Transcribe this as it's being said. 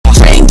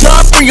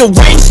up,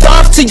 rearrange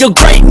stuff to your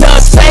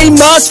greatness.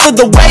 Famous for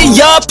the way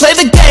up, play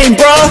the game,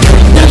 bruh.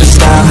 Never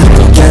stop,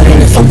 go get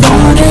it if I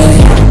want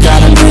it.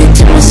 Gotta make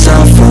to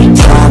myself a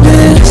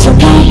promise. I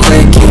won't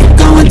quit, keep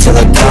going till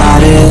I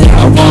got it.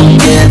 I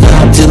won't give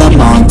up till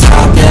I'm on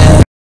top,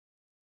 yeah.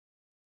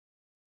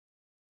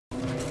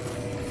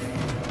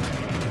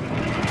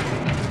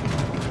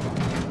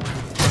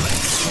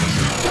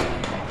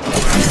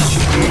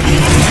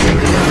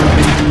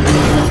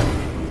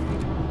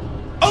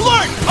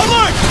 Alert!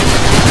 Alert!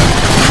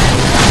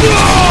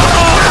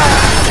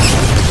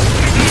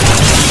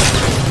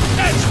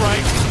 That's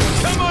right.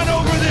 Come on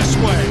over this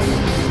way.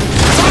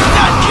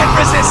 None can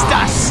resist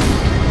us.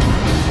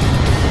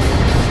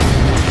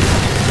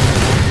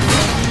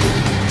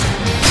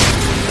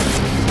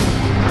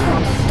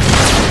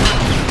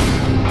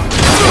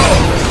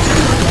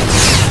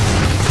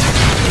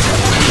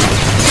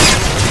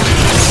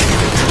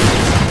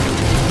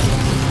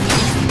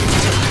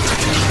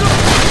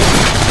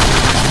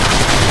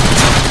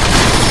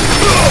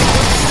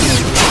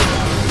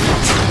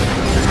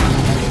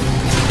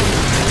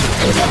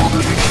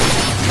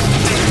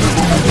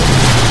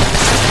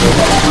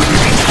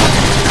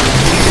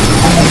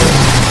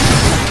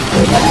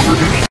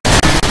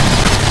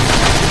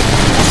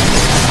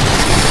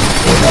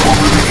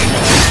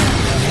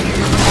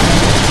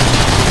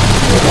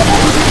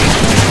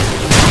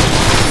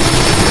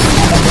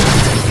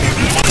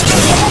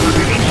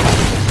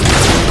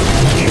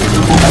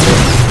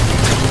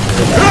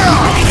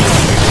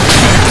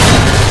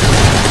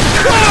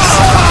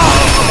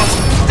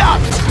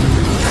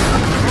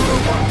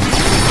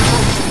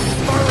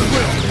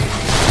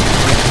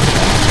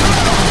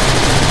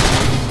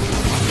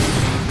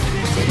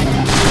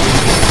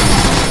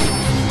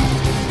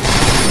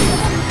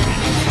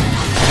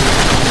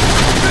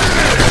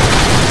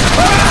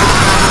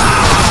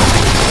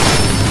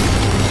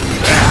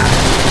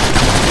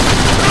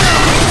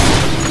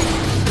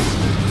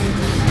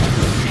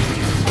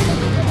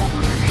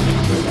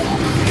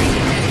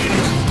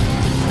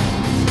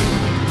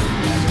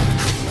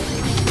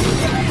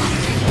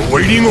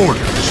 Awaiting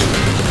orders.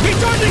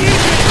 Return the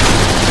engine!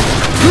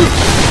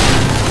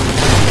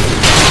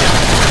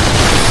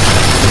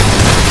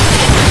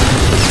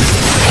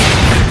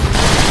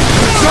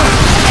 Son,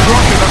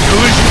 dropping on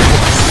collision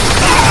course.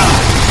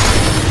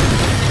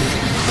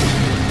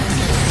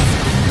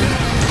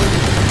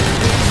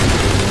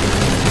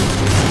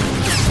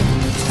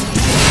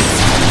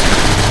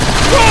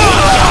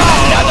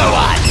 Another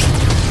one.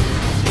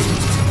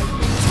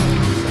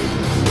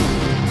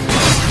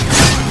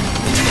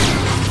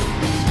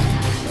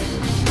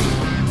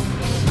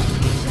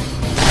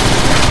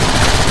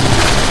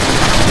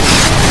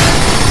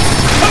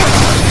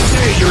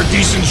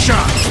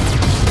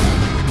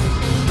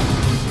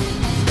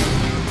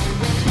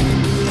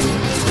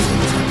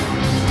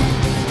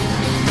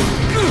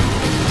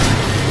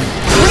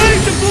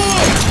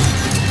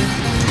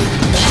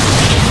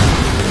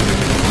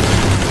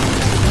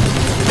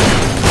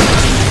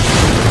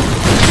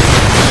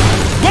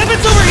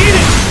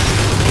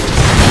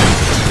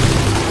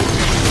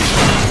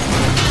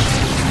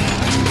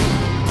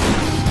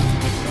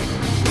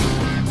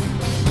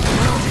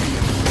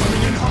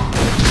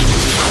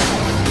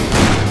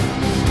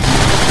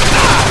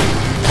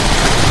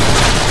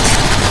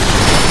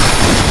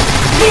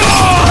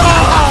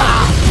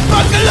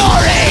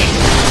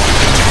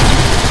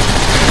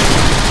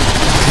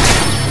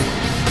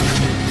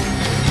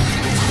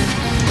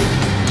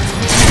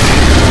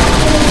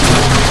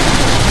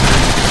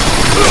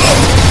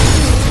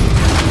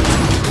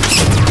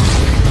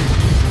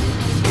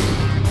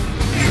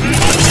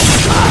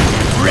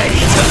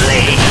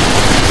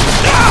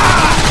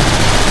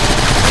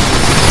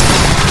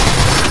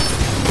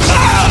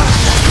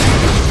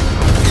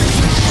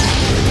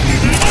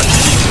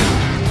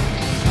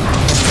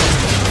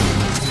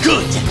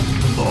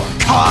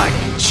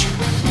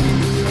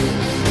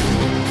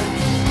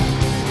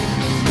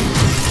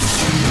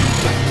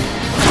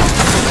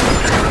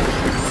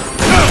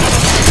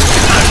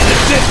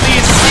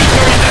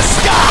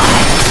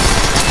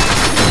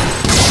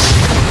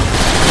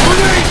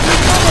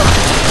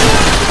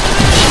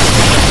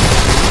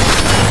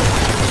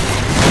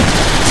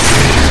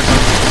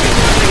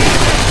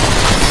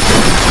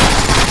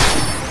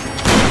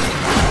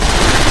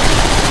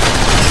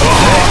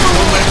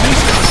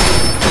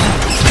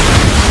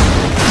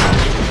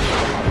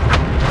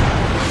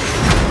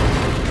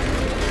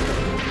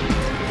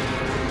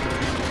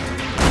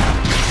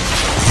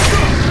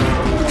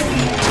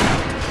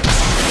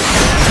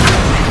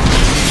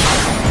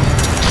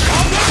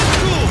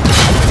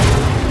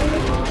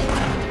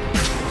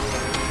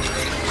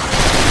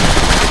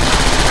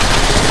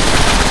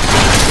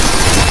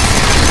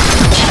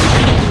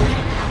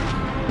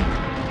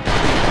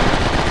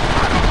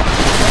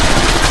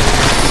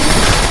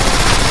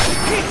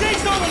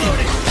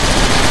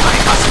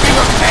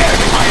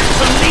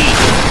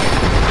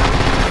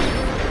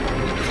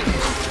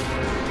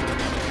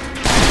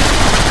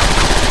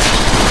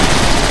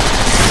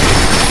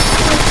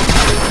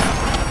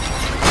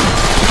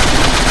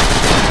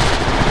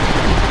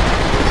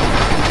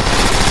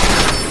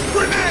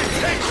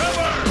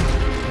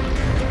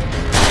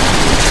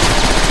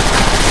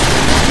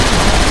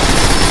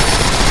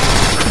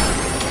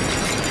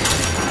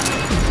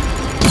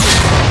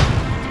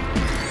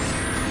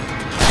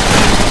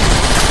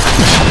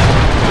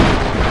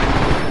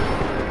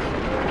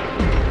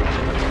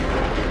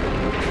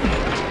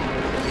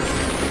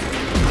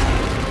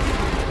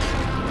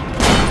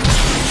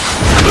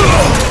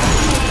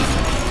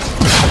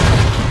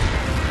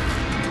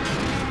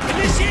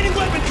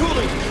 weapon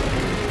cooling!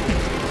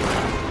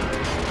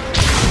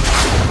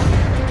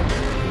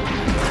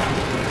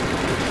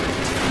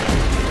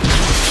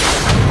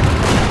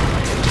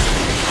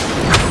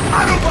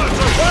 Autobots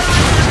are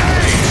firing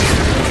grenades!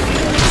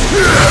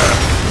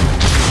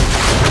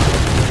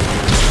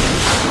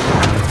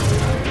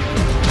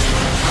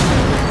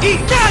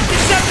 Eat that,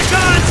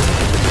 Decepticons!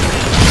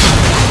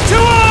 To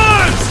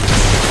arms!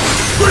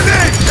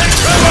 Grenade! Take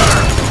cover!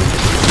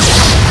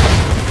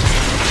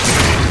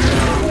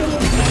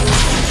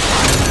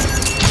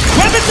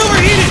 Weapons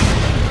overheated!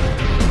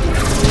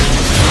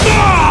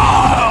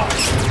 Oh!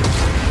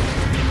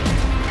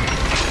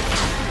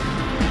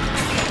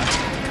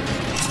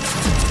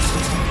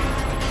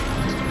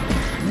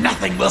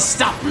 Nothing will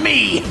stop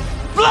me!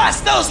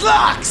 Blast those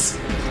locks!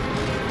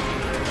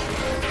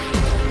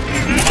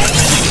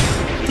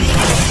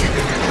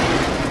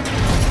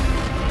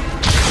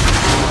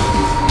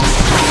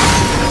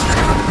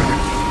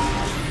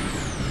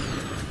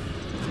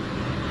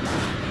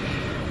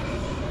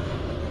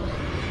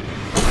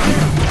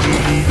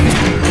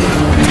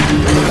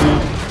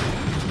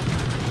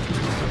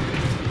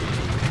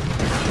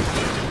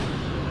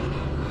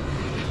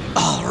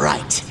 All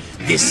right.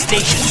 This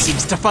station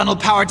seems to funnel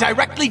power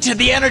directly to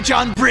the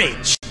Energon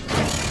Bridge.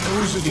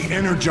 Those are the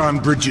Energon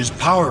Bridge's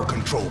power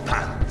control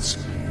panels.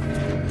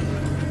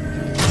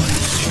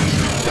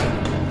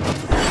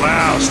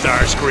 Wow,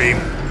 Starscream.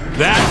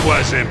 That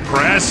was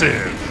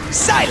impressive.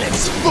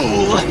 Silence,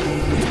 fool!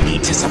 We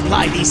need to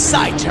supply these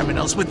side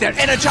terminals with their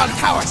Energon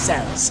power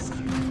cells.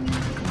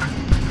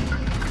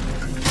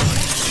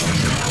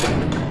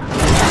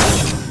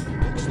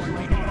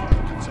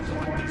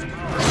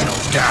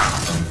 Down.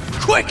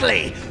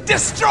 Quickly,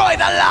 destroy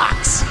the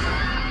locks!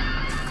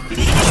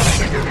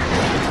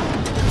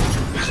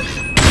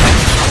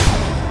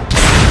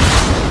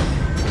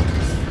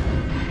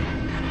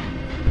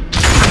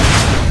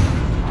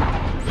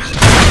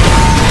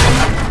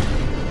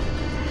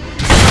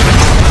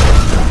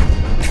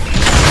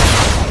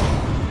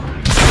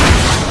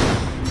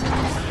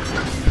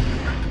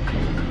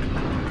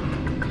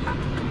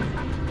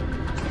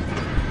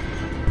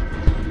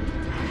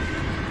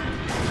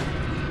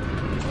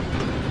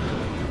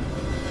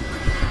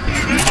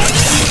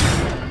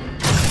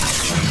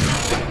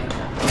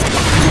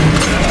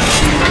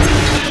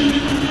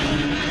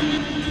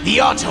 The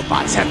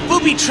Autobots have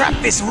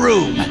booby-trapped this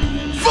room!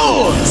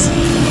 Fools!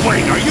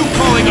 Wait, are you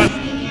calling us?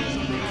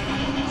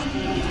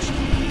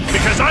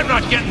 Because I'm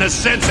not getting the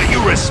sense that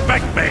you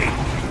respect me.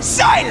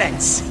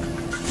 Silence!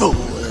 Fool!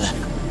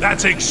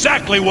 That's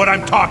exactly what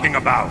I'm talking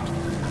about.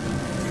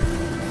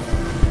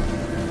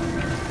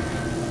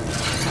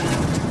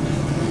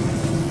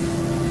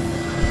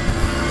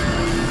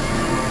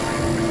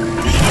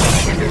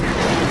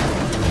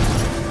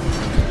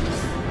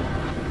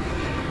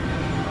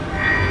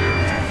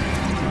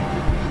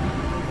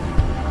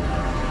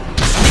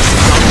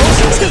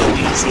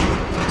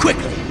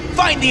 Quickly,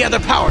 find the other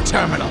power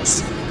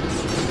terminals!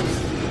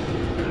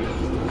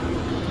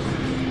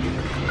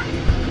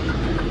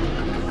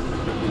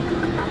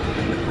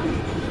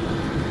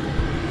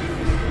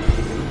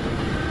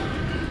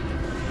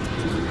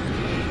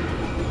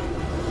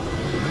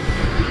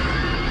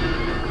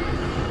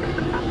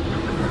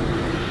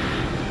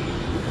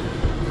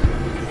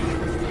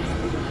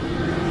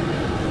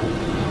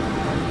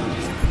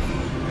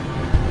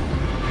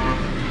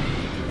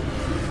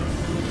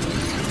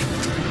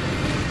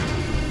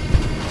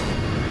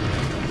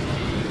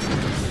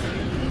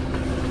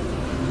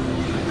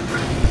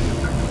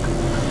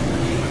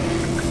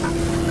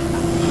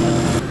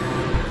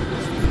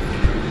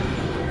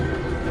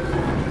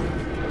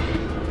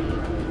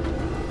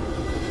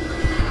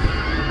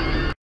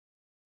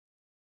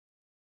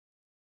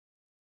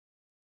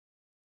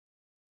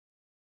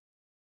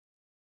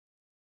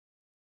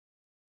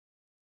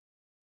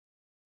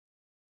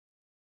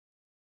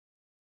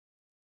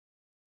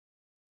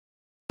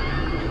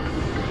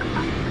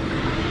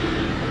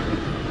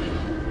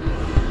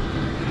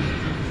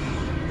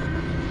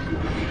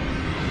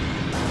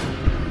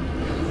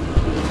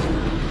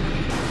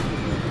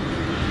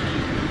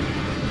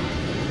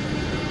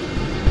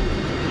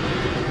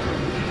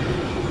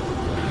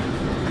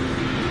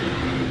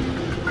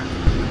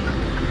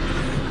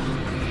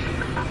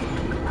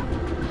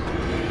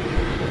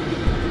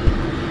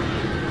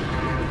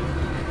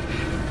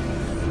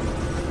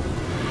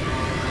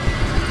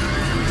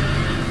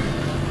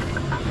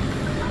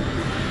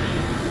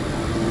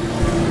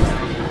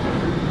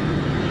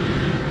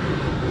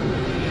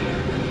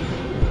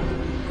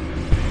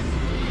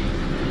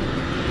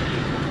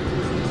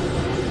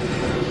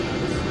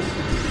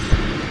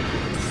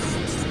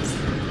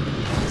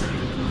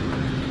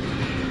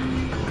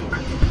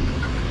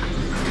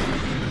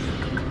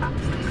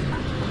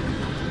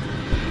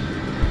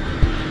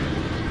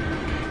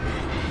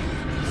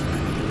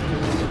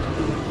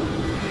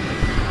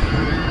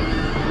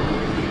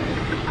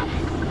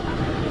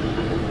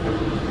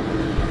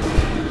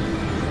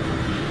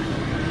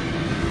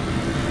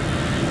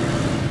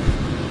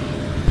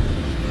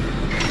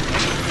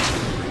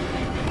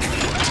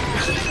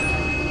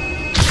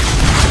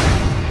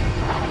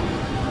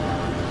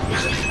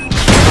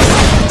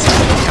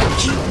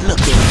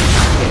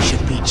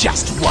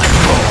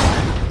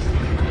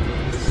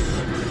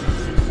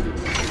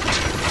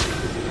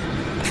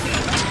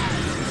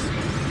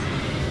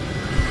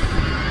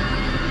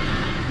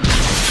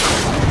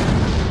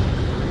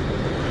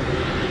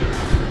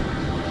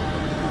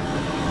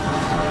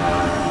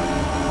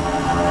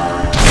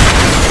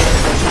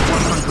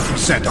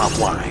 100%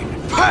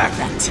 offline.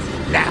 Perfect!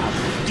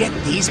 Now, get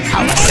these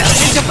power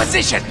cells into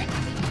position!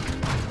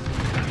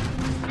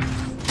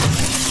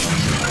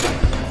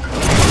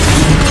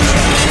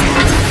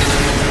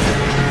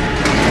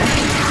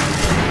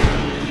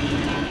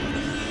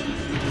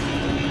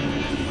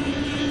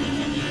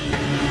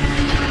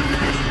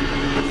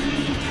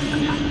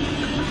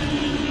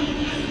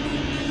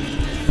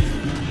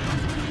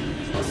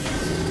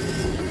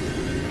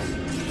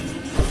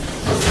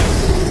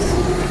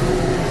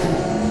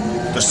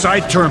 The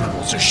side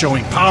terminals are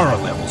showing power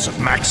levels of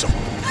maximum.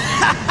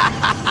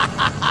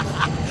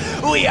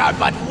 We are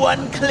but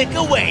one click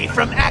away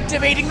from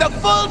activating the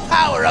full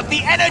power of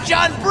the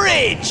Energon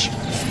Bridge!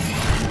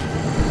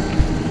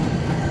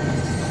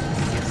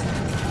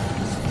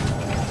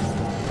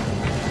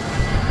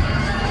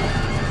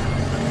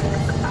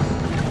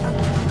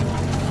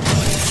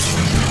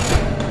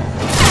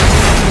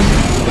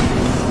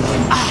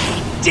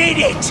 I did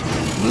it!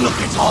 Look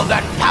at all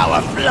that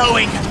power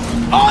flowing!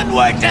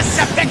 Onward,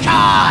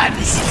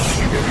 Decepticons!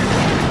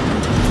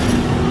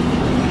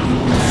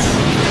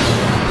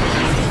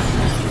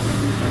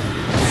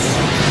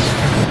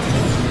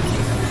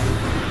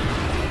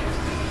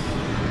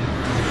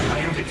 I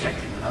am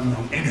detecting an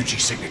unknown energy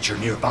signature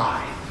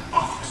nearby.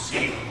 Off the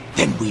scale.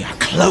 Then we are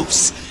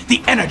close.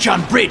 The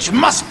Energon Bridge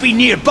must be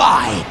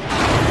nearby.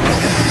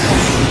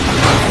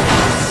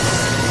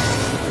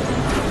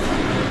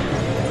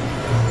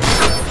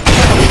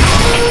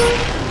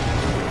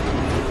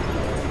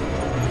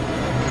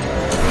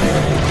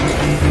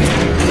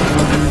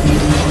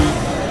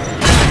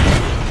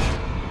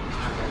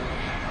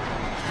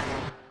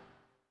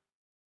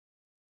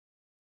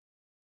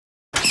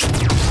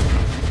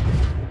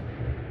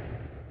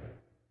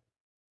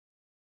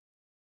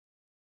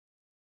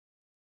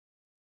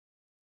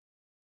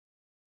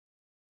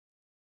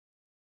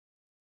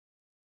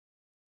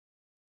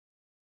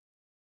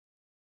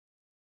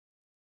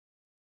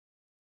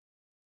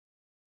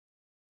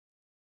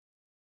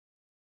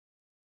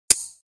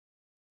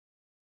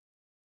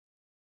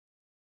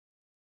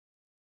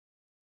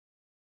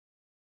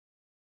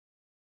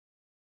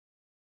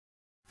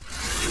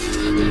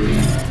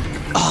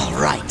 All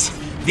right.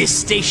 This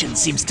station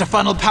seems to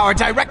funnel power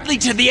directly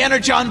to the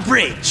Energon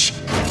Bridge.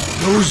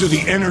 Those are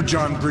the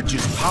Energon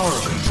Bridge's power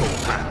control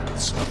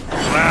panels.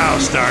 Wow,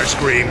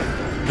 Starscream.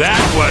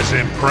 That was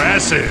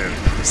impressive.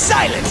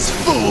 Silence,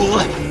 fool!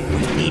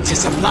 We need to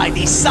supply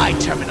these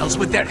side terminals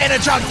with their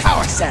Energon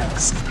power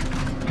cells.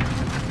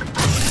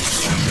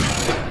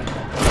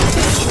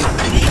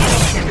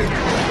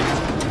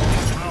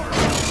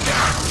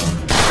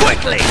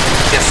 Quickly!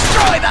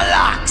 Destroy the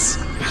locks!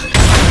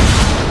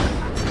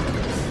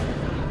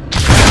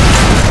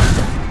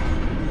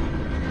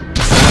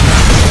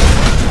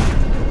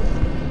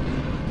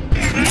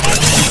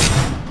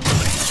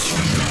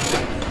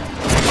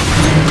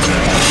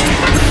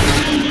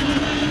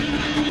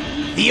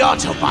 The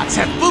Autobots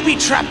have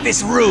booby-trapped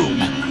this room!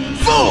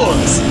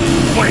 Fools!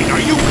 Wait,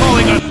 are you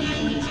calling us?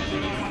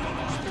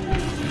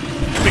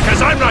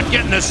 Because I'm not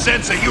getting a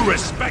sense that you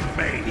respect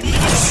me.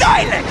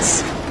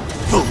 Silence!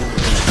 Fool!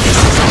 This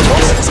is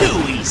almost too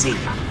easy!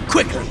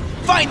 Quickly,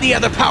 find the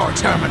other power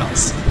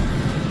terminals!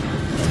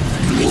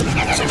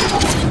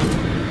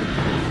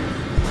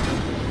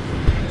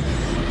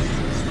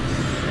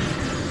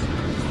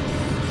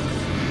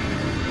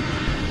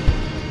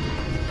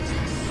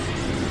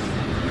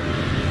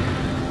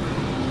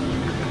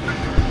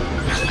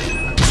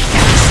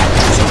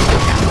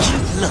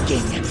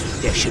 Looking.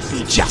 There should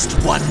be just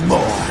one more.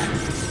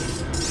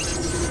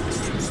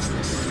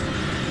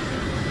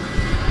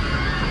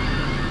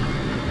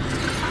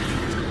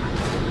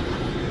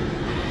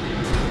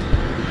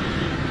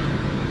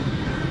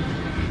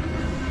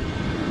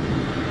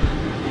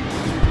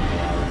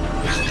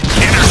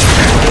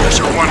 Interceptors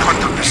are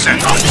 100%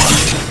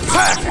 offline.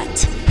 Perfect!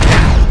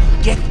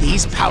 Now, get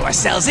these power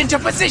cells into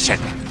position!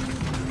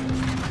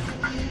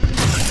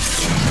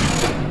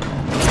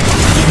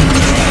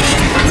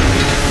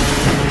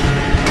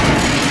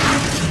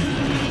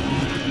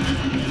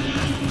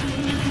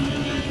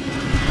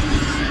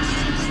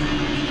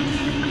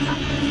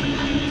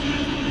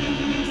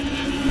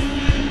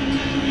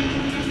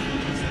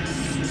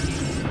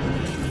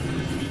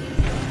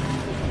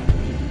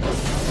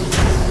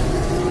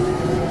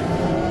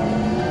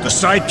 The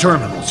side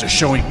terminals are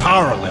showing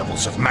power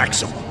levels of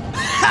maximum.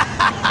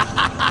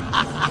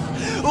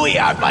 We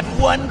are but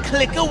one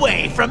click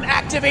away from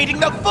activating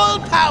the full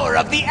power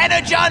of the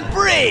Energon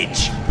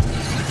Bridge!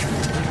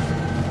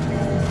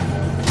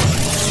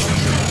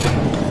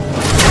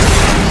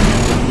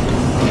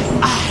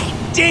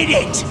 I did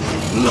it!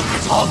 Look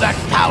at all that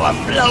power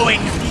flowing!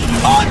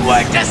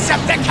 Onward,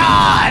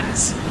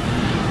 Decepticons!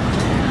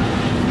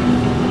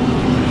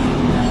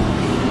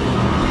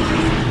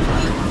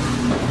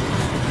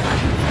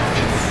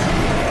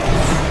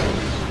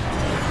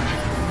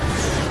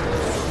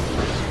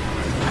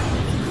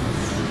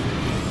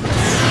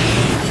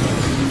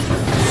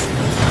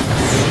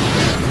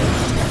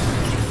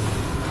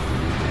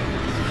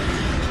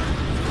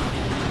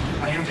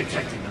 I am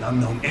detecting an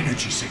unknown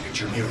energy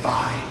signature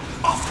nearby.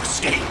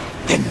 Obfuscate.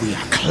 Then we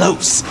are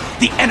close.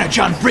 The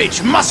Energon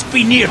Bridge must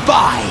be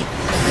nearby.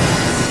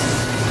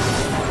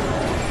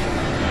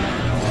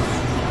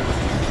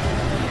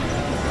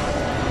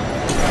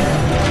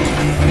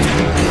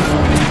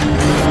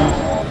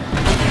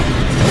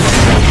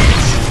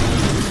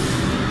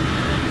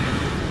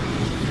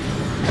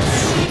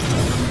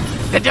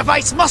 The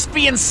device must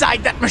be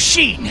inside that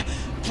machine.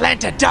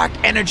 Plant a Dark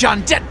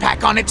Energon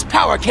jetpack on its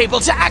power cable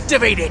to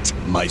activate it.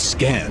 My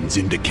scans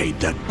indicate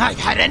that... I've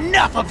had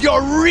enough of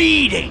your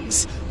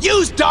readings.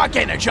 Use Dark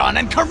Energon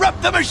and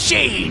corrupt the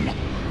machine.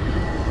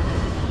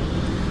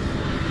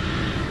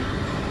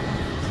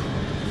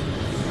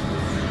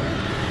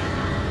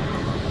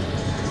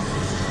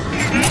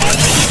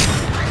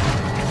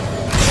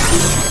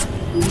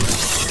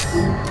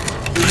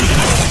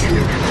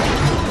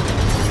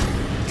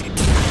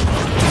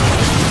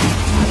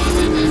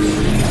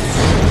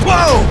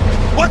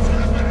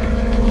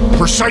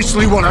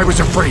 Precisely what I was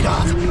afraid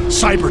of.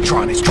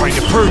 Cybertron is trying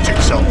to purge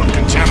itself of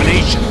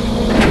contamination.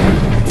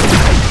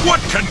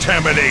 What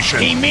contamination?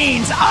 He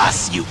means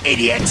us, you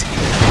idiot!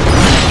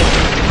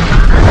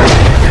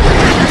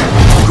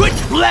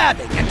 Quit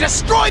blabbing and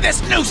destroy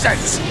this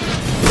nuisance!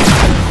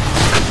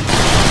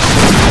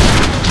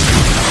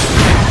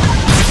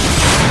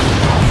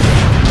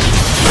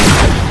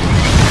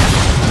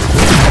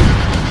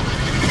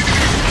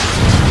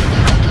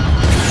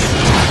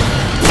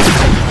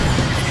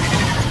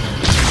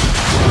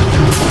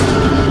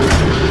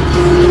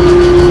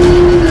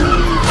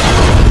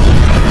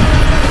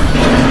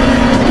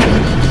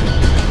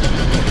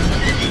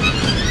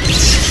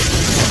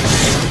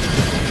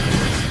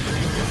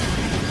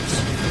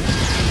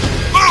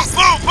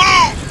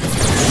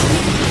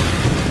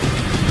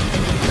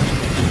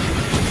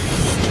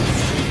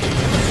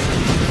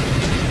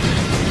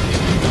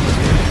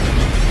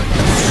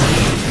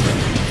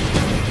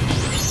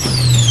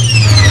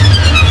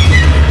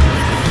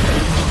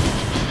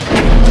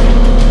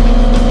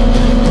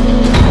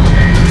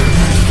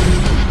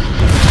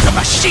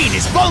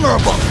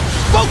 Vulnerable!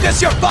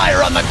 Focus your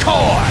fire on the core!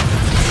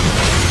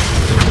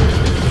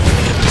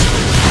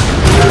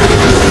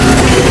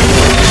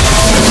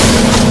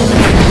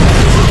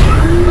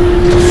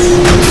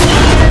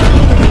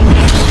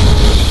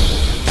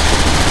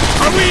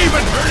 Are we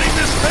even hurting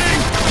this thing?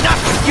 Not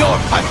with your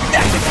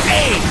pathetic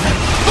aim!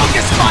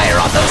 Focus fire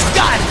on those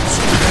guns!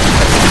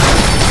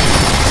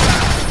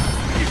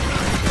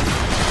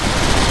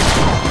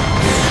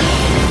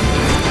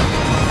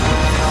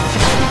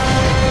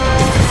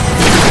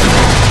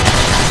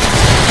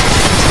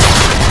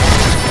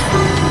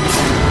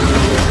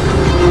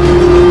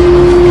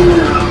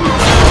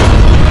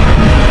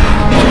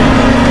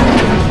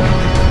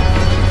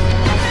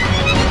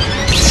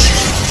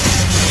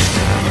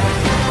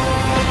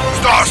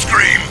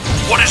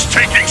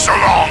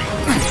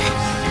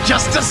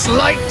 Just a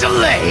slight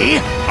delay.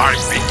 I'm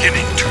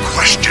beginning to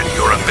question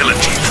your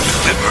ability to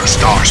deliver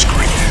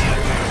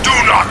Starscream. Do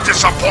not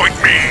disappoint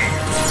me!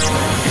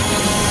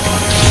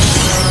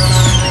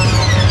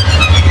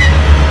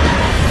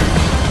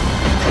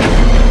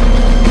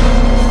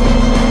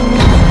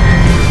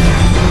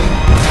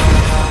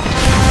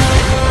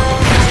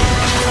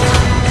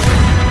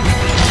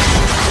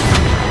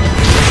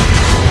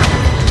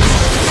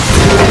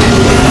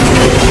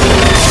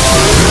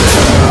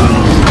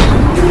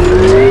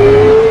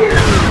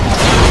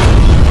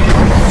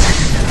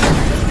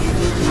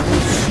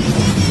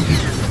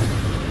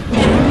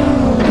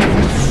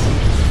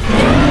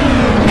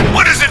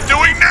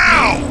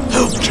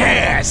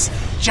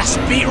 Just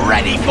be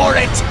ready for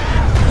it!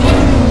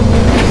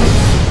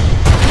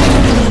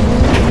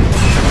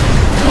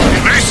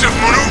 Evasive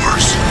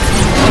maneuvers!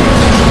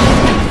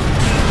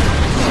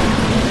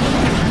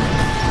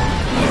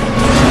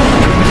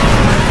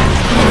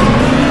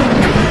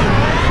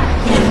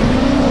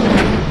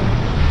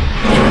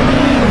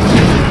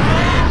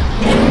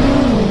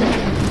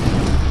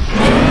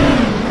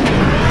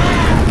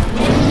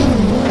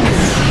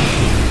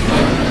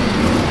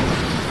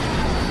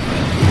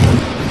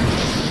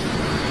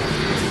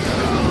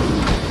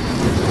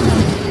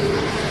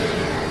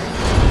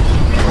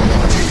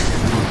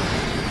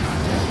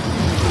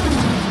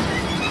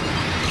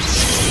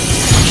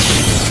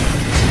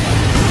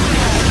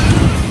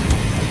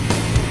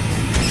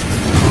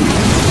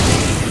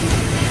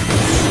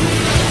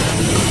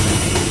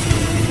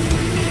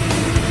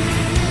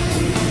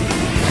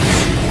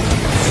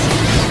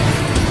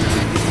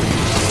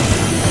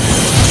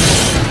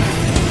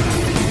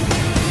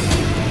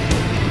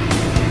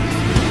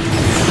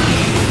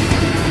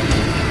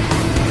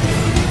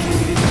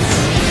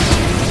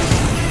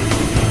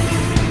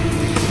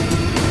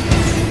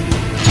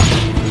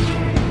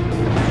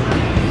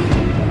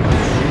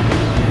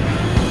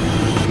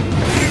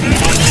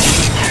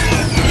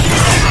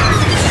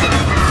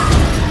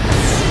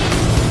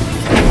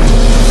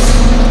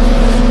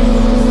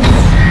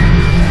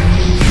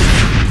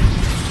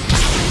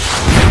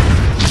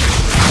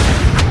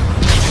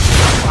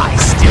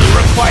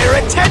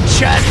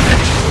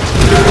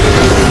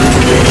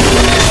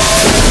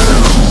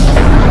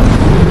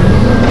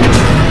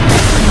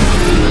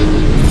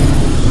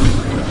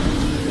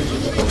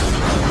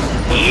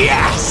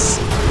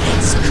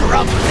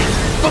 crumbling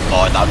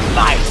before the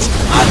might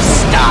of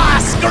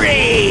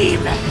Starscream!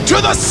 To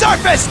the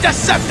surface,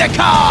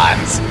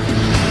 Decepticons!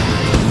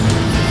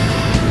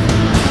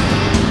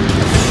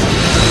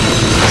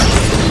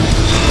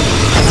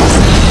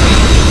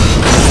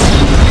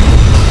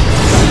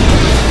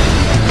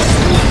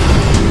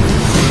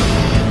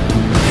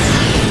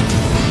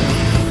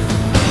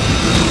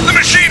 The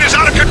machine is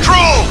out of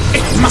control!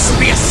 It must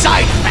be a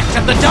side effect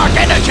of the Dark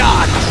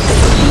Energon!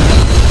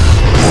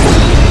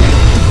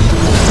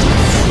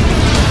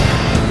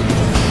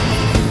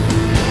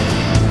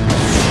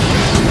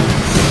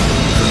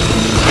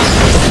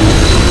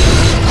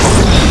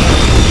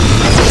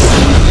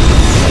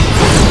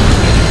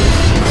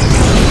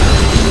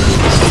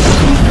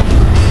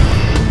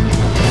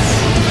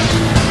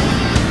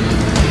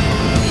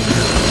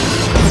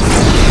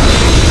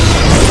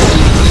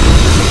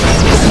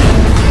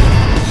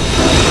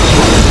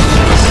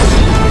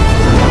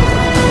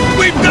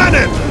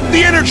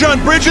 The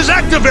Energon bridge is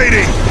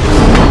activating!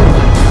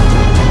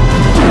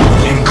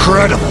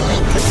 Incredible!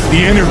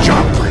 The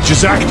Energon bridge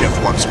is active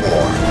once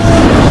more.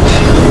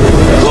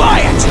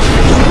 Quiet!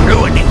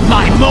 Ruining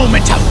my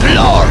moment of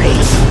glory!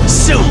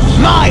 Soon,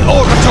 my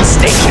orbital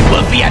station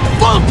will be at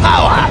full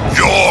power!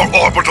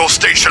 Your orbital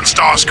station,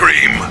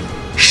 Starscream?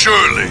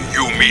 Surely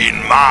you mean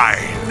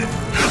mine.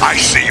 I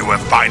see you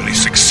have finally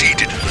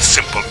succeeded in the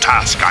simple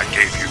task I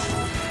gave you.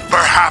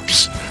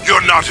 Perhaps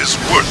you're not as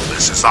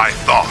worthless as I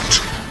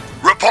thought.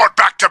 Report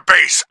back to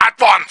base at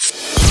once!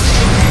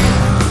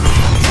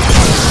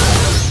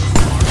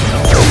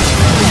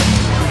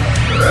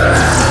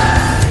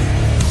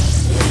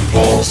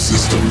 All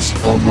systems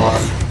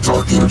online.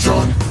 Dark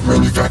Energon,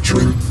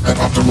 manufacturing at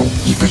optimal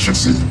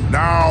efficiency.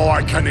 Now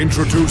I can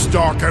introduce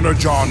Dark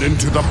Energon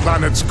into the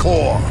planet's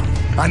core.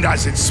 And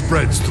as it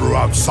spreads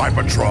throughout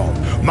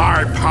Cybertron,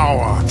 my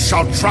power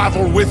shall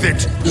travel with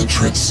it.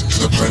 Entrance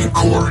to the planet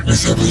core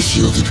is heavily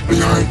shielded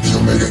behind the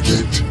Omega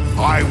Gate.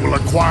 I will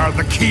acquire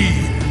the key.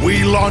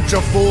 We launch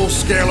a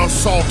full-scale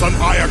assault on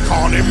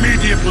Iacon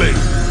immediately.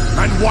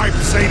 And wipe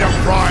Zeta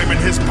Prime and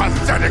his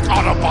pathetic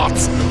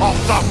Autobots off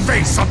the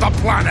face of the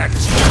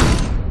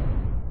planet.